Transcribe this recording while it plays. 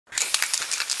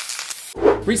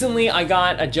Recently, I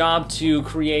got a job to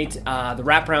create the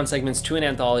wraparound segments to an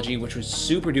anthology, which was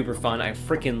super duper fun. I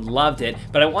freaking loved it,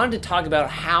 but I wanted to talk about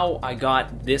how I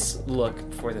got this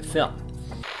look for the film.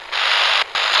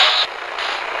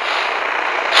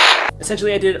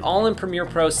 Essentially, I did it all in Premiere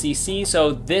Pro CC,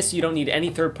 so this, you don't need any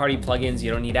third-party plugins,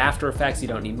 you don't need After Effects, you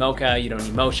don't need Mocha, you don't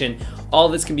need Motion. All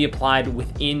of this can be applied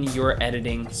within your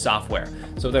editing software.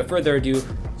 So without further ado,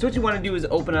 so what you want to do is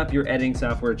open up your editing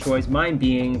software choice, mine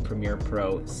being Premiere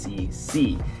Pro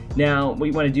CC. Now, what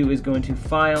you want to do is go into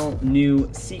File, New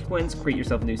Sequence, create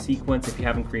yourself a new sequence. If you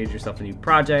haven't created yourself a new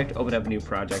project, open up a new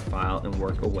project file and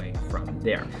work away from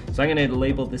there. So I'm going to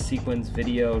label this sequence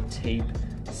Video Tape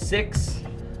 6.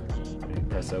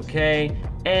 Press OK,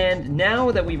 and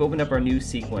now that we've opened up our new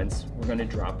sequence, we're going to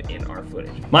drop in our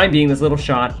footage. Mine being this little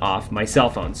shot off my cell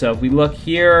phone. So if we look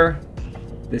here,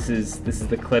 this is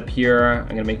the clip here.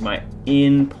 I'm going to make my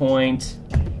in point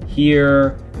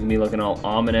here. I'm going to be looking all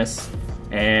ominous,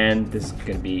 and this is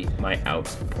going to be my out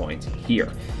point here.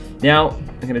 Now,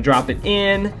 I'm going to drop it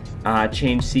in,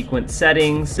 change sequence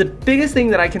settings. The biggest thing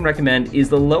that I can recommend is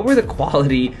the lower the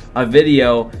quality of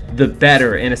video, the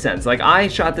better, in a sense. Like, I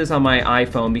shot this on my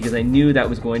iPhone because I knew that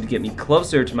was going to get me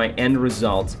closer to my end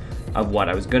result of what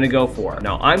I was going to go for.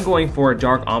 Now, I'm going for a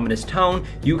dark, ominous tone.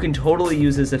 You can totally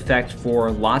use this effect for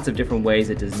lots of different ways.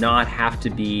 It does not have to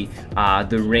be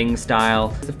the ring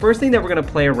style. The first thing that we're going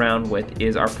to play around with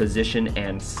is our position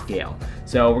and scale.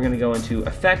 So we're going to go into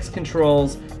Effects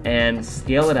Controls and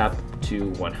scale it up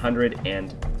to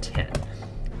 110.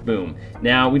 Boom.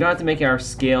 Now, we don't have to make our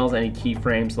scales any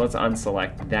keyframes, so let's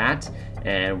unselect that,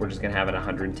 and we're just gonna have it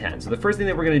 110. So the first thing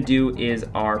that we're gonna do is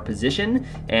our position,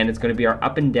 and it's gonna be our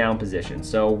up and down position.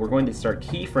 So we're going to start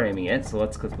keyframing it, so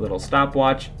let's click the little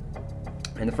stopwatch.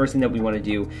 And the first thing that we want to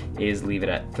do is leave it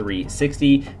at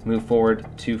 360, move forward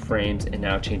 2 frames, and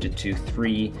now change it to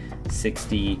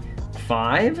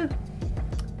 365.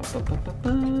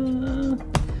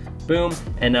 Boom,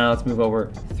 and now let's move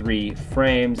over 3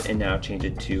 frames and now change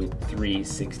it to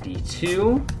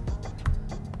 362.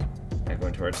 Now go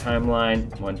into our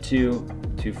timeline, 1,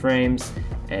 2 frames,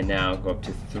 and now go up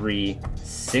to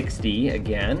 360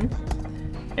 again.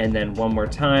 And then one more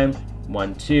time,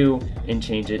 1, 2, and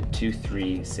change it to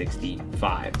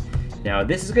 365. Now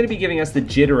this is going to be giving us the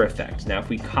jitter effect. Now if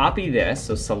we copy this,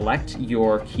 so select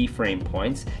your keyframe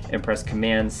points and press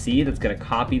Command C, that's going to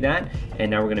copy that.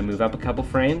 And now we're going to move up a couple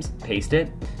frames, paste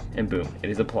it, and boom, it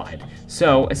is applied.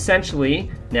 So essentially,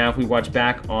 now if we watch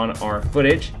back on our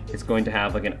footage, it's going to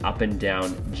have like an up and down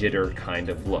jitter kind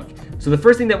of look. So the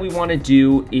first thing that we want to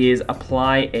do is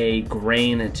apply a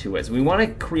grain to it. So we want to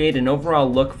create an overall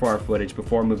look for our footage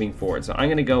before moving forward. So I'm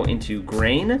going to go into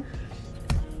grain,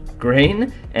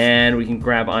 and we can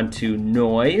grab onto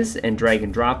noise and drag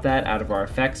and drop that out of our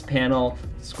effects panel,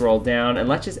 scroll down, and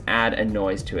let's just add a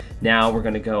noise to it. Now we're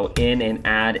gonna go in and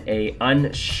add a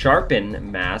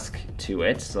unsharpen mask to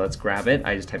it. So let's grab it.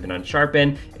 I just type in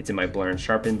unsharpen. It's in my blur and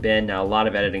sharpen bin. Now a lot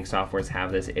of editing softwares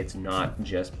have this. It's not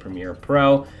just Premiere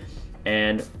Pro.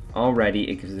 And already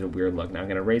it gives it a weird look. Now I'm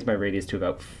gonna raise my radius to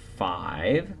about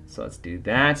 5. So let's do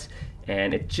that.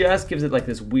 And it just gives it like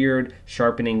this weird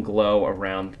sharpening glow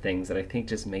around things that I think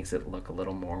just makes it look a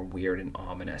little more weird and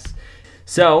ominous.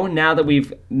 So now that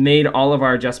we've made all of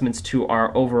our adjustments to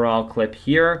our overall clip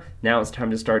here, now it's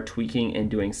time to start tweaking and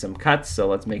doing some cuts. So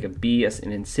let's make a B as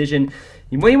an incision.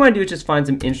 And what you want to do is just find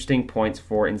some interesting points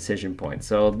for incision points.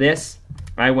 So this,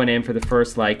 I went in for the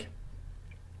first like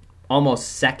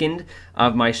almost second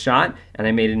of my shot, and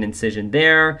I made an incision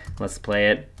there. Let's play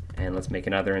it. And let's make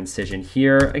another incision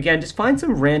here. Again, just find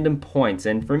some random points.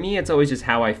 And for me, it's always just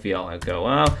how I feel. I go,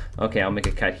 oh, okay, I'll make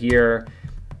a cut here.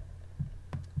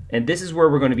 And this is where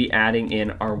we're going to be adding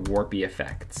in our warpy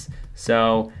effects.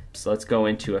 So let's go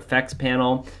into Effects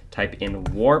Panel, type in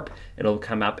Warp. It'll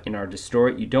come up in our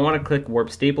Distort. You don't want to click Warp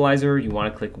Stabilizer. You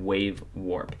want to click Wave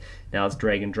Warp. Now let's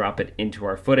drag and drop it into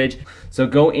our footage. So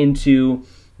go into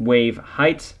Wave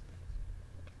Height.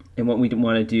 And what we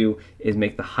want to do is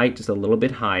make the height just a little bit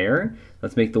higher.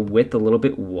 Let's make the width a little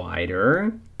bit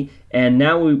wider. And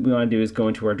now what we want to do is go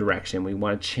into our direction. We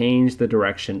want to change the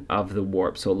direction of the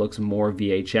warp so it looks more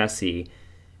VHS-y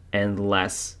and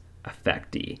less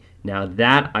effect-y. Now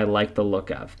that I like the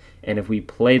look of. And if we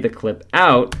play the clip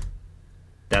out,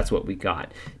 that's what we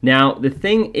got. Now, the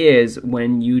thing is,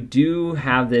 when you do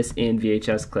have this in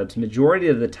VHS clips, majority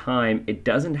of the time, it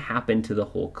doesn't happen to the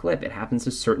whole clip. It happens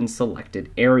to certain selected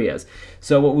areas.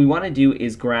 So what we want to do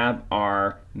is grab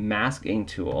our masking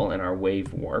tool and our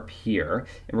wave warp here,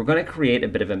 and we're going to create a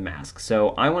bit of a mask.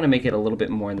 So I want to make it a little bit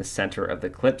more in the center of the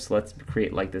clip. So let's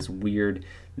create like this weird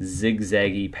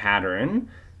zigzaggy pattern.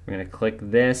 We're going to click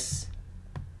this,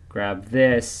 grab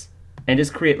this, and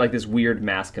just create like this weird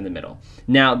mask in the middle.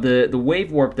 Now the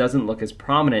wave warp doesn't look as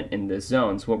prominent in this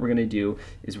zone, so what we're going to do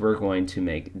is we're going to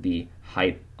make the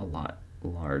height a lot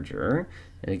larger.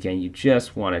 And again, you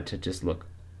just want it to just look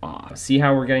off. See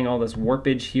how we're getting all this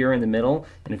warpage here in the middle?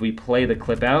 And if we play the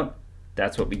clip out,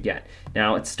 that's what we get.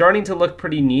 Now it's starting to look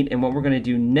pretty neat, and what we're going to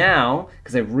do now,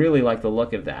 because I really like the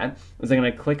look of that, is I'm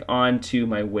going to click onto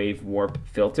my wave warp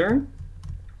filter.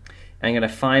 I'm going to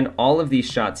find all of these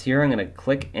shots here. I'm going to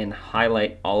click and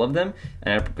highlight all of them,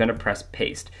 and I'm going to press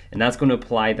paste. And that's going to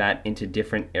apply that into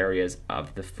different areas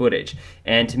of the footage.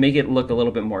 And to make it look a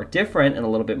little bit more different and a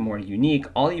little bit more unique,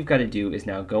 all you've got to do is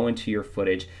now go into your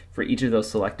footage for each of those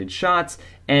selected shots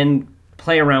and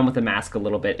play around with the mask a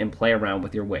little bit and play around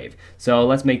with your wave. So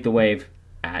let's make the wave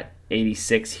at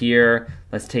 86 here.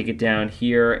 Let's take it down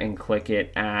here and click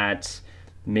it at,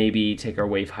 maybe take our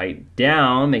wave height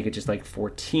down, make it just like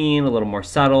 14, a little more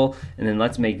subtle, and then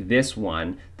let's make this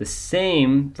one the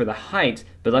same for the height,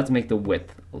 but let's make the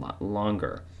width a lot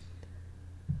longer.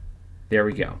 There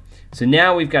we go. So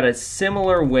now we've got a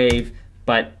similar wave,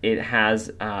 but it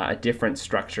has a different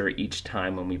structure each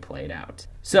time when we play it out.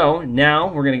 So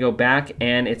now we're going to go back,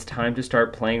 and it's time to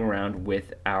start playing around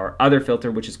with our other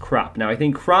filter, which is crop. Now I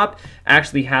think crop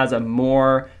actually has a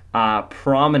more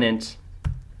prominent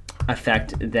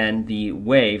effect than the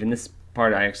wave, and this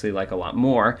part I actually like a lot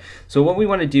more. So what we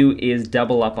want to do is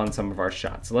double up on some of our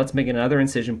shots. So let's make another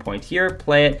incision point here,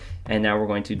 play it, and now we're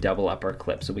going to double up our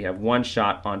clip. So we have one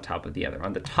shot on top of the other.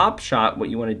 On the top shot, what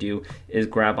you want to do is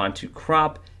grab onto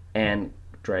crop and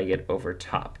drag it over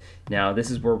top. Now this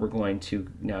is where we're going to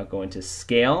now go into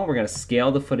scale. We're going to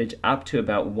scale the footage up to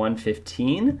about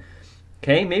 115.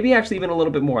 Okay, maybe actually even a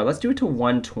little bit more. Let's do it to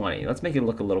 120. Let's make it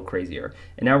look a little crazier.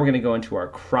 And now we're going to go into our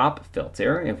crop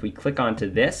filter. And if we click onto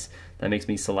this, that makes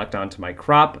me select onto my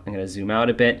crop. I'm going to zoom out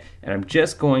a bit, and I'm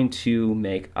just going to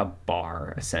make a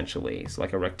bar, essentially. So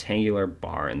like a rectangular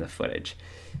bar in the footage.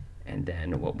 And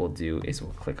then what we'll do is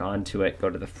we'll click onto it,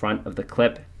 go to the front of the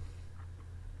clip.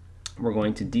 We're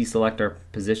going to deselect our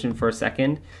position for a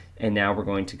second, and now we're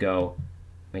going to go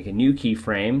make a new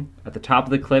keyframe at the top of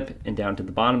the clip and down to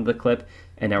the bottom of the clip,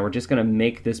 and now we're just going to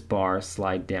make this bar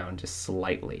slide down just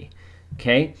slightly.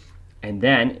 Okay, and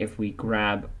then if we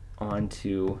grab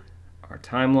onto our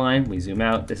timeline, we zoom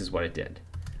out, this is what it did.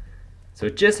 So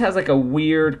it just has like a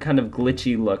weird kind of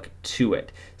glitchy look to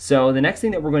it. So the next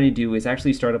thing that we're going to do is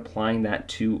actually start applying that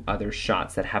to other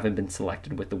shots that haven't been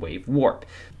selected with the wave warp.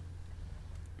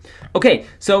 Okay,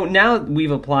 so now we've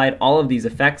applied all of these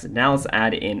effects. Now let's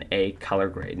add in a color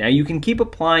grade. Now you can keep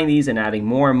applying these and adding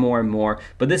more and more and more,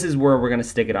 but this is where we're going to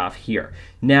stick it off here.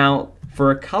 Now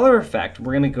for a color effect,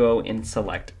 we're going to go and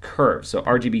select curves, so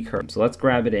RGB curves. So let's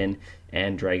grab it in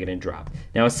and drag it and drop.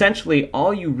 Now essentially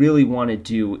all you really want to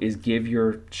do is give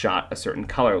your shot a certain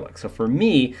color look. So for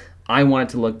me, I want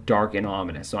it to look dark and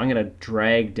ominous. So I'm going to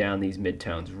drag down these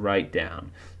midtones right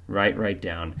down, right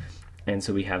down. And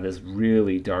so we have this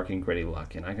really dark and gritty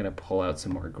look. And I'm going to pull out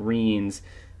some more greens,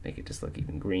 make it just look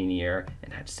even greenier,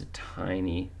 and add just a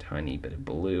tiny, tiny bit of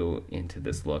blue into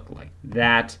this look like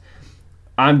that.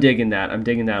 I'm digging that. I'm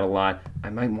digging that a lot. I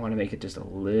might want to make it just a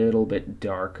little bit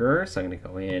darker. So I'm going to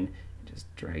go in and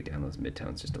just drag down those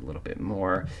midtones just a little bit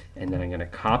more. And then I'm going to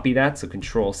copy that. So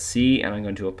Control C, and I'm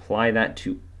going to apply that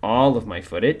to all of my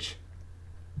footage.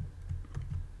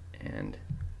 And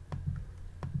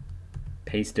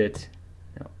paste it.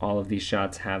 Now, all of these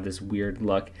shots have this weird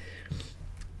look.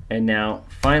 And now,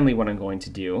 finally, what I'm going to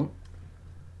do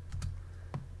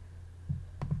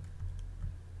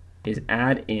is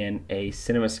add in a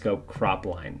CinemaScope crop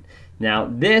line. Now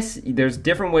there's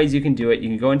different ways you can do it. You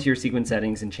can go into your sequence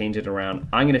settings and change it around.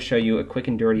 I'm going to show you a quick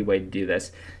and dirty way to do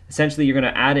this. Essentially, you're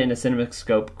going to add in a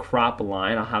CinemaScope crop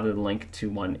line. I'll have the link to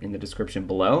one in the description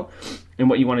below. And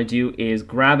what you want to do is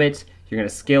grab it. You're going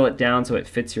to scale it down so it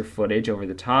fits your footage over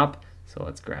the top. So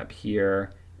let's grab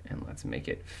here and let's make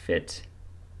it fit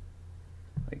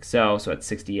like so. So at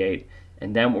 68.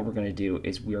 And then what we're going to do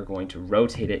is we are going to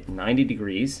rotate it 90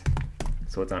 degrees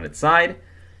so it's on its side. And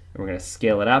we're going to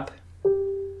scale it up.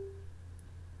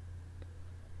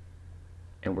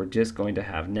 And we're just going to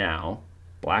have now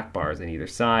black bars on either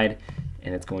side,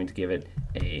 and it's going to give it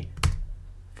a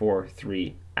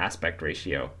 4:3 aspect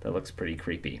ratio that looks pretty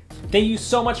creepy. Thank you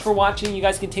so much for watching. You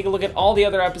guys can take a look at all the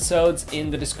other episodes in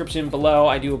the description below.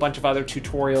 I do a bunch of other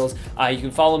tutorials. You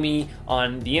can follow me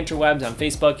on the interwebs, on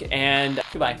Facebook, and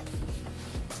goodbye.